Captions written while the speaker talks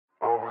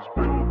was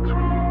built to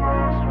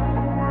last. With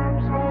the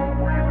webs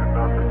I'm weaving,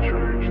 I could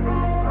change the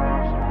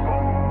past. With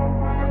all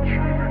I'm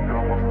achieving,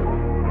 got my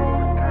foot on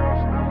the gas.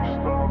 Never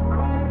stop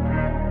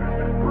competing. If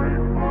you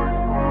break like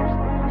glass,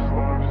 then this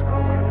life's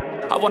gonna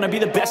end. I wanna be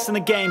the best in the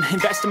game,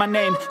 invest in my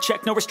name.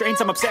 Check no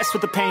restraints, I'm obsessed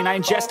with the pain. I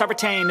ingest, I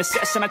retain,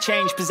 assess and I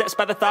change. Possessed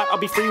by the thought I'll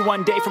be free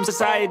one day from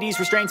society's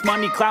restraints.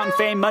 Money, clout and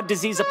fame, mud,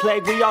 disease, a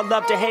plague. We all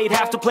love to hate,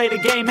 have to play the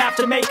game, have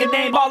to make a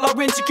name. All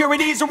our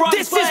insecurities are on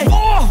display. This is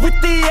war with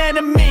the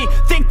enemy,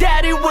 think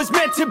that it was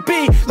meant to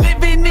be.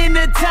 Living in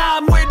a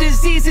time where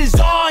disease is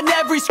on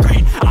every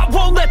screen. I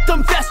won't let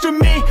them fester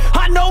me,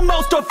 I know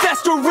most are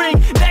festering.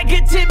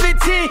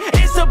 Negativity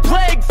is a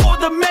plague for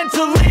the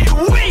mentally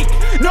weak.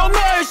 No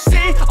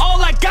mercy,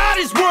 all I got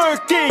is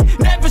working.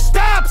 Never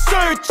stop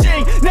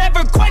searching,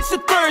 never quench the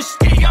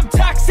thirsty. I'm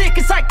toxic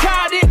and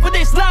psychotic, with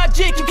this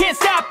logic you can't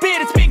stop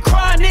it. It's been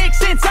chronic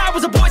since I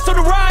was a boy, so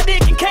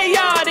neurotic and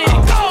chaotic.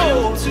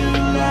 Built to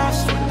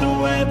last. With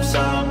the webs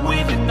I'm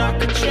weaving, I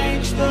could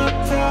change the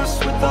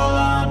past. With all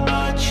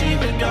I'm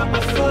achieving, got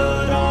my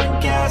foot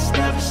on gas.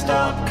 Never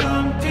stop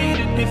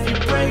competing. If you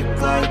break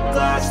like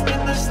glass,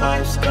 then this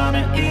life's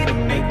gonna eat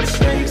 'em. Make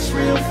mistakes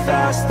real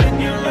fast, then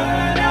you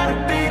learn how to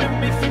beat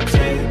 'em. If you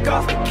take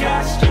off the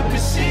cast, you can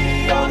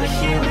see all the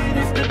healing.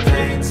 If the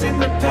pain's in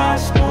the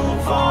past,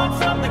 move on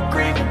from the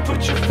grave and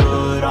put your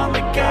foot on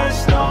the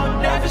gas. No,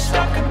 never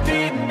stop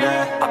competing,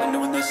 yeah. I've been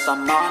doing this,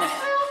 I'm on it.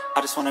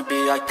 I just wanna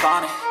be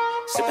iconic.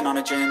 Sipping on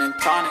a gin and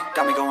tonic,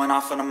 got me going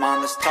off when I'm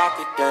on this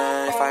topic,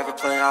 yeah. If I ever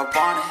play, I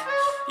want it.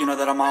 You know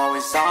that I'm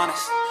always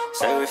honest.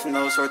 Stay away from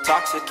those who are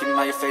toxic. Keep them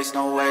out your face,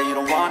 no way, you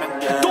don't want it,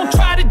 yeah. Don't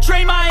try to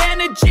drain my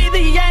energy.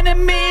 The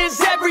enemy is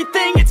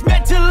everything. It's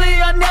mentally,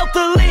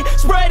 unhealthily,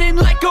 spreading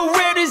like a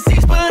rare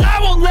disease. But I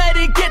won't let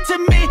it get to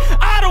me.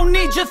 I don't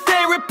need your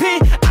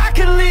therapy. I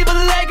can leave a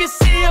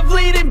legacy of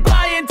leading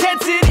by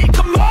intensity.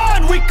 Come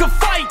on, we can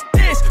fight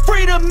this.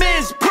 Freedom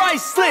is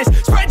priceless.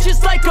 Spread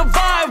just like a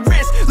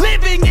virus.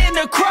 Living in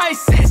a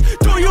crisis.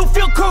 Do you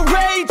feel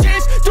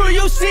courageous? Do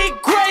you seek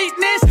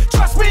greatness?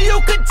 Trust me, you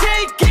can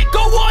take it.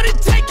 Go on and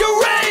take your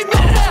aim.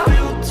 Yeah.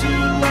 Built to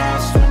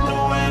last. With the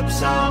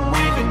webs I'm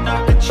weaving,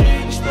 I could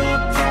change the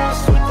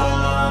past. With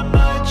all I'm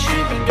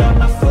achieving, got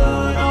my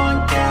foot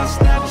on gas.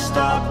 Never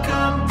stop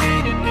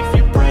competing. If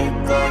you break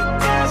like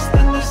glass,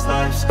 then this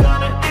life's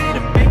gonna eat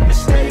 'em. Make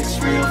mistakes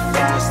real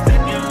fast,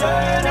 then you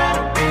learn how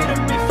to beat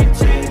 'em. If you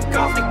take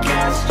off the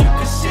gas, you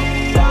can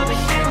see all the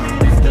healing.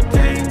 If the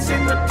pain's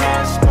in the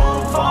past,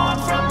 move on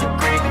from the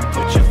grave and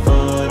put your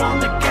foot on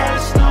the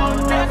gas. No,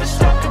 never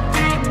stop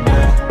competing,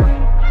 yeah.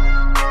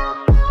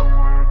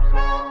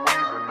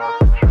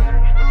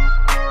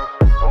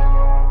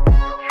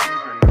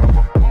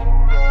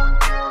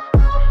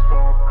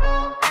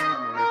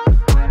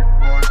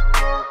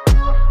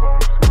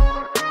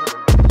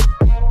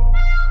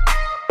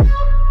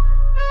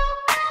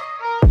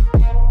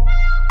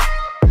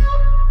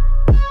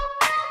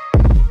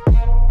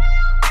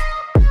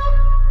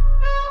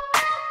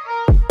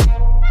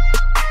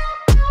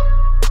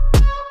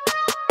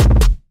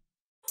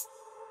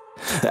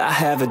 I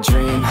have a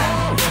dream,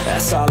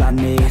 that's all I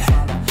need.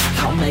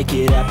 I'll make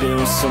it happen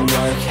with some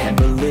work and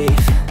belief.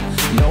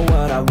 Know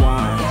what I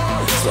want,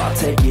 so I'll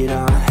take it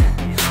on.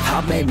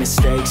 I've made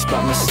mistakes,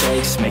 but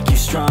mistakes make you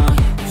strong.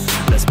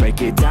 Let's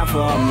break it down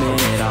for a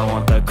minute. I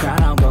want the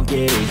crown, I'm gon'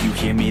 get it. You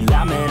hear me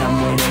loud, man, I'm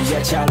winning.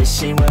 Yeah, Charlie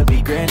Sheen will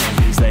be grinning.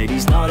 These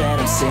ladies know that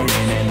I'm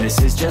sinning, and this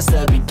is just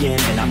the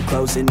beginning. I'm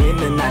closing in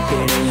the ninth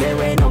inning, there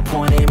ain't no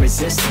point in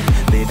resisting.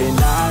 Living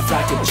life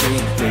like a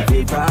dream, live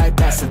it right,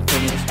 that's the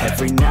thing.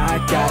 Every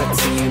night, got a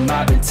team,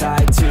 I've been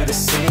tied to the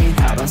scene.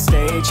 Out on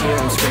stage, hear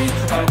them scream,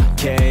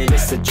 okay,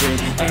 it's a dream.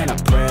 And I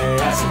pray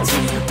as a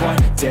team,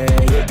 one day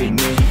it'll be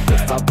me.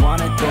 If I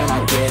want it, then I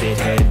get it.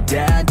 Head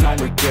down,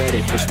 don't regret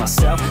it. Push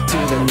myself to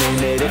the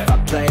limit. If I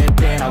play it,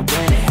 then I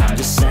win it. I'm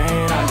just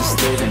saying, I'm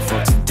just living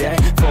for today.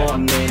 For a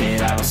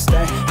minute, I don't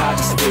stay, I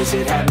just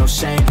visit. Have no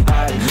shame,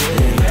 I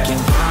admit it.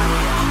 Looking right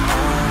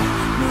at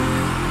me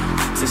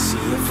to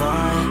see if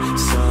I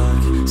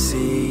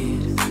succeed,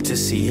 to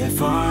see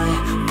if I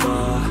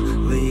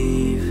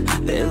believe.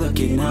 They're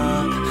looking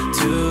up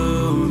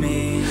to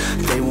me.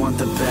 They want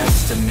the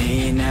best of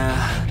me now,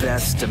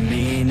 best of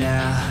me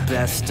now,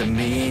 best of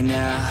me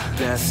now,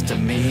 best of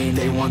me.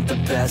 They want the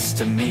best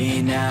of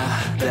me now,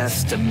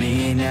 best of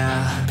me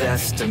now,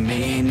 best of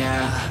me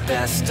now,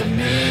 best of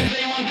me.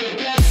 They want the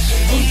best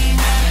of me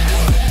now,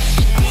 best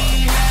of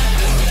me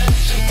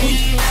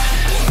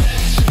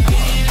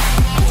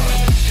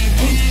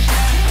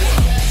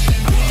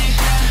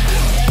now, best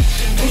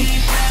of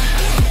me now.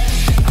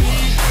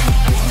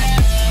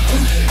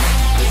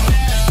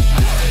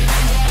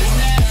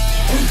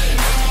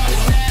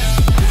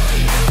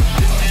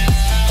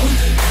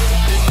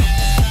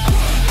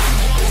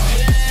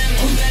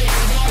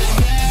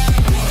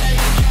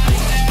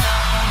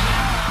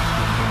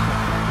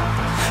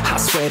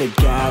 Swear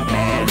to God,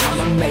 man,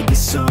 I'ma make it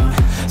soon.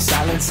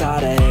 Silence all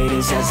the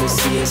haters as they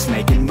see us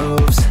making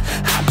moves.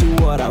 I do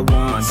what I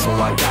want, so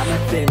I got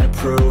nothing to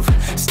prove.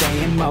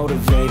 Staying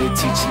motivated,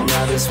 teaching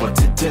others what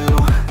to do.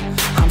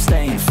 I'm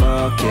staying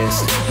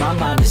focused, my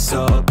mind is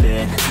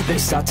open. They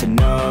start to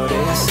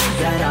notice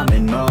that I'm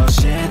in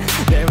motion.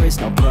 There is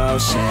no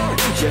potion,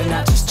 you're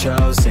not just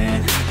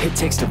chosen. It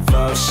takes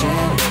devotion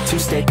to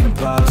stay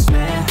composed,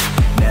 man.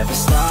 Never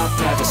stop,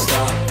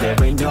 there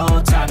ain't no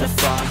time to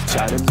fall.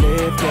 Try to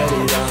live, get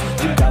it all,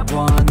 you got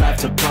one life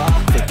to ball.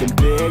 Thinking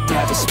big,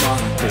 never small,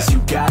 cause you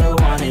gotta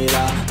want it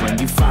all. When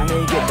you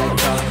finally get that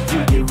call,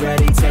 you get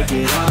ready, take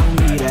it all.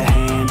 Need a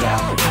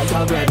handout, I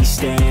already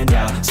stand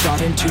out.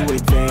 Starting to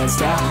advance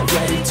now,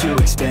 ready to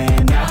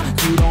expand now.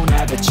 You don't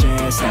have a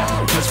chance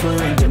now, cause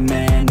we're in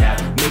demand now.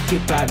 Make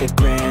it by the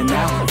grand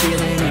now,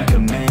 feeling in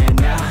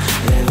command now.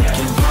 They're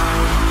looking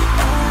right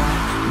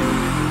at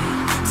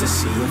me to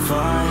see if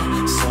I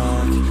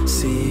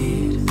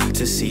succeed,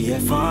 to see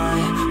if I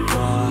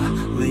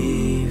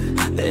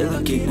believe. They're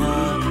looking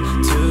up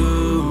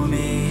to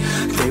me.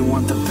 They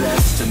want the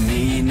best of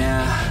me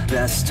now,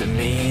 best of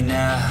me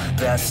now,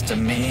 best of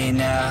me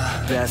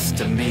now, best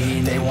of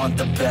me. They want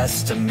the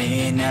best of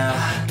me now,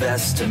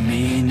 best of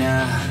me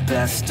now,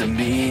 best of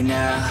me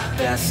now,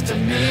 best of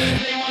me.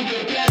 They want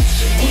the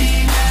best of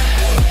me.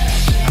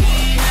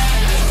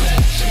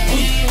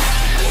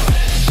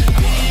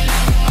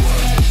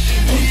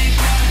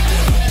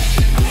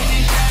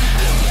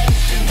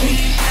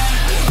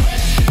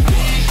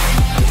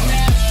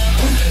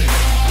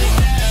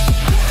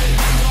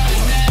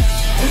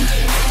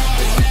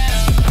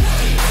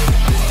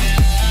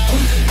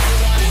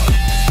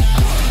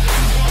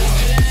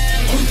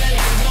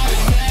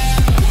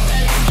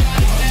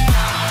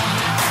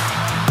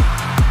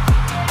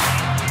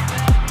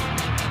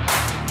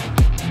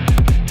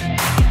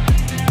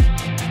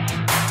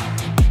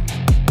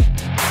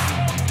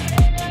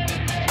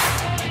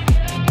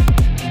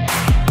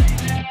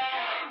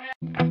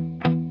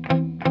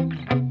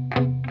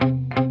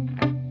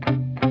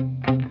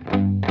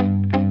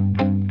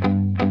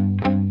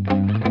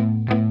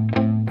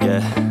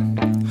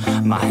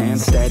 My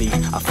hands steady,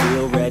 I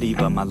feel ready,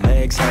 but my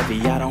legs heavy,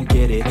 I don't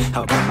get it.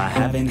 How come I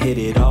haven't hit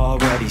it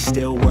already?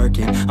 Still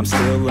working, I'm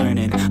still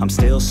learning, I'm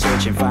still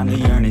searching,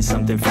 finally earning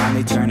something,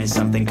 finally turning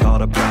something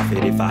called a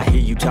profit. If I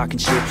hear you talking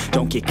shit,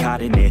 don't get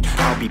caught in it.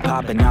 I'll be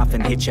popping off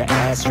and hit your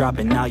ass,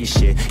 dropping all your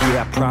shit.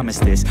 Yeah, I promise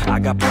this, I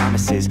got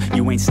promises,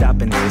 you ain't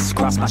stopping this.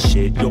 Cross my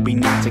shit, you'll be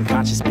knocked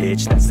unconscious,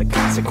 bitch. That's the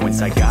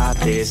consequence, I got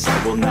this,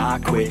 I will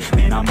not quit.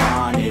 Man, I'm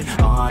on it,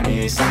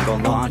 honest, I'm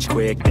gon' launch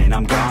quick, then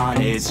I'm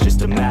gone. It's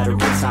just a matter of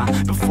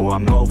time before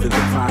I'm over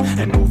the climb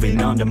and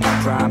moving under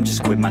my prime.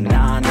 Just quit my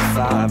 9 to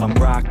 5, I'm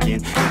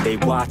rocking, and they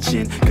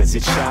watching, cause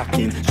it's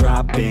shocking.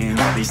 Dropping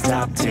all these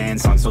top 10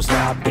 songs, no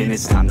stopping.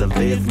 It's time to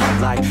live my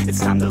life, it's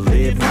time to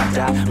live, not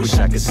die. Wish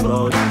I could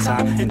slow down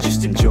time and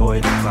just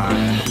enjoy the climb.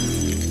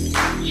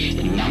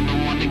 And I'm the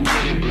one to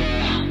get it, bro.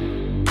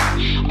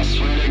 I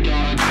swear to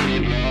God I get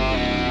it,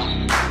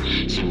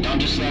 bro. So don't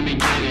just let me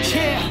get it.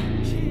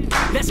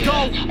 Yeah, let's go.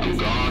 I'm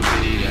gonna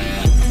get it,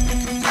 yeah.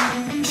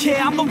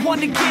 Yeah, I'm the one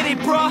to get it,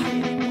 bruh.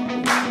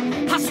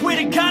 I swear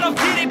to God I'll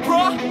get it,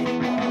 bruh.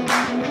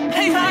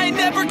 Hey, I ain't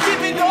never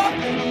giving up.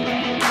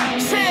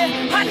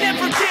 Yeah, I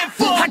never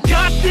give up. I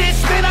got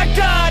this, man, I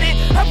got it.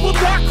 I will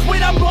not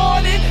quit, I'm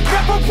on it.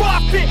 Never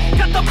off it.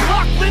 Got the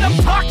block lit, I'm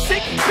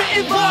toxic.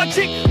 Spitting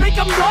logic, make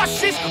them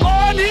nauseous.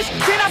 Honest,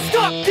 can I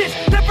stop this?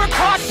 Never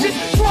cautious,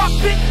 drop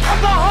it.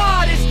 I'm the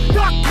hardest.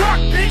 Knock, knock,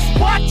 bitch,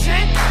 watch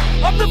it.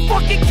 I'm the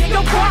fucking king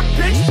of rock,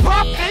 bitch.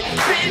 Profit,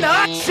 spitting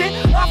hot shit.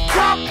 I'm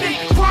topic,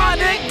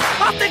 chronic.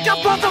 I think I'm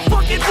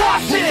motherfucking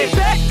lost it.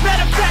 Back,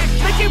 matter of fact,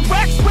 making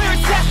racks where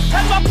it's at.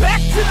 Have my back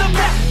to the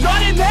map,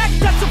 not an act,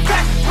 that's a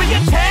fact. We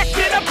attack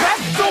in a back,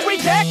 no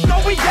react, no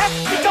react.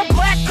 Think I'm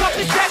black, off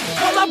his back.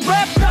 While I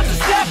rap, not to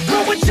snap,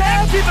 throw a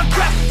jab, give a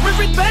crap.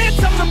 We're advanced,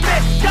 I'm the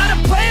man. Got a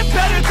plan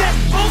better than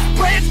most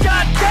brands.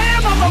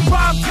 Goddamn, I'm a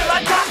rhyme till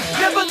I die.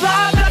 Never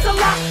lie, that's a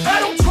lie. I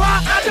don't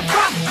try, I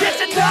defy. Get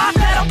to nod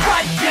that I'm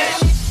right, yeah.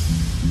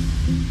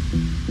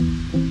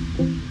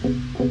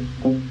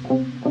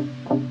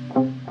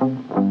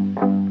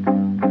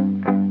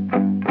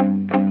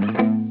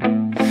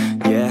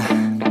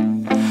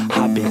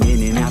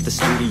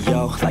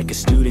 Like a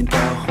student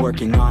though,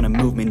 working on a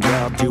movement,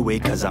 yeah, I'll do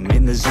it cause I'm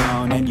in the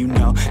zone. And you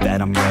know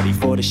that I'm ready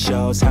for the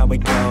shows. How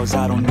it goes,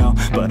 I don't know,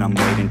 but I'm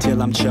waiting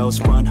till I'm chose.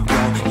 Front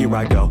row, here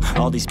I go.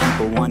 All these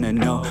people wanna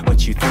know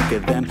what you think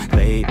of them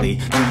lately.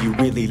 Do you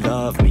really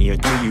love me or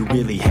do you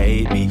really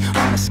hate me?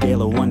 On a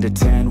scale of 1 to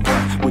 10,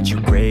 what would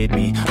you grade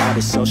me? All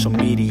this social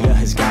media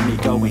has got me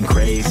going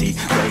crazy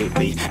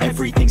lately.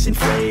 Everything's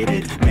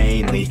inflated,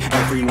 mainly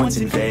everyone's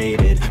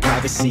invaded.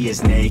 Privacy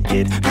is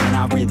naked, man,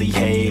 I really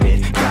hate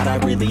it. God, I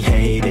really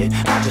hate it.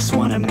 I just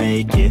wanna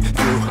make it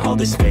through all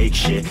this fake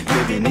shit.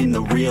 Living in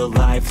the real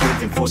life,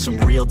 living for some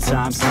real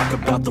times. Talk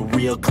about the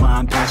real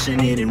climb,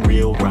 passionate in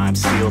real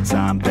rhymes. Steal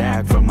time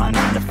back from my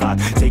 9 to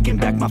 5, taking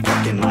back my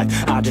fucking life.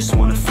 I just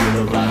wanna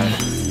feel alive.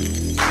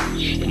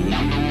 And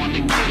I'm the one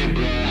to get it,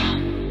 bro.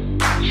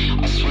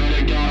 I swear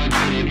to God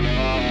I get it,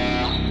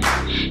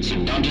 bro. So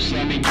don't just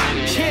let me get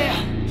it.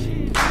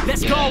 Yeah,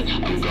 let's go. I'm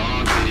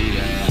gonna get it,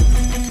 yeah.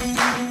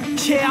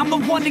 Yeah, I'm the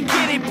one to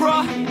get it,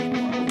 bruh.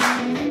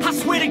 I I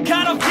swear to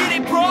God I'll get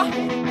it, bro.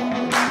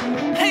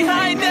 Hey,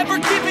 I ain't never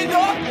giving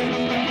up.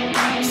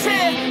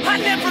 Yeah, I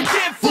never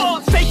give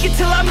up. Fake it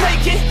till I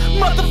make it.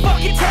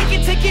 Motherfucking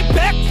take it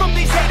back from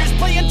these haters.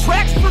 Playing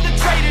tracks for the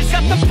traitors.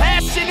 Got the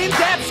passion and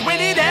that's when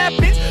it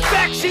happens.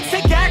 Factions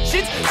take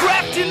actions,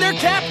 drafting their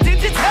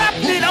captains. It's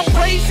happening, I'm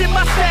raising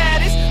my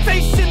status,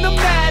 facing the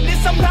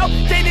madness. I'm out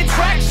gaining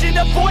traction,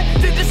 avoid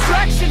the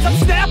distractions. I'm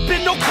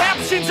snapping, no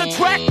captions,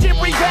 attracting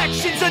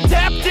reactions.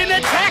 Adapting,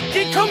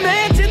 attacking,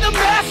 commanding the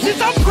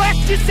masses. I'm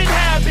practicing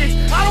habits,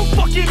 I don't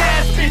fucking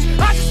ask bitch,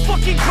 I just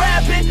fucking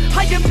grab it.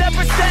 I am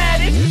never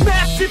static,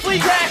 massively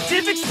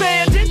active,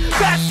 expanding,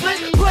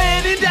 backslid,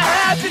 planning to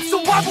have it.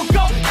 So I will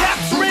go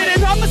capture it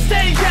and I'ma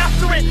stay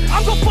after it.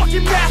 I'm gonna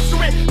fucking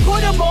master it,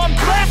 put them on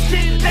blast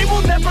it. They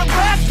will never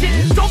last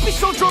it, don't be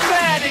so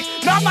dramatic,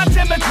 not my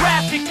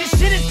demographic. This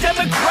shit is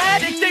demographic.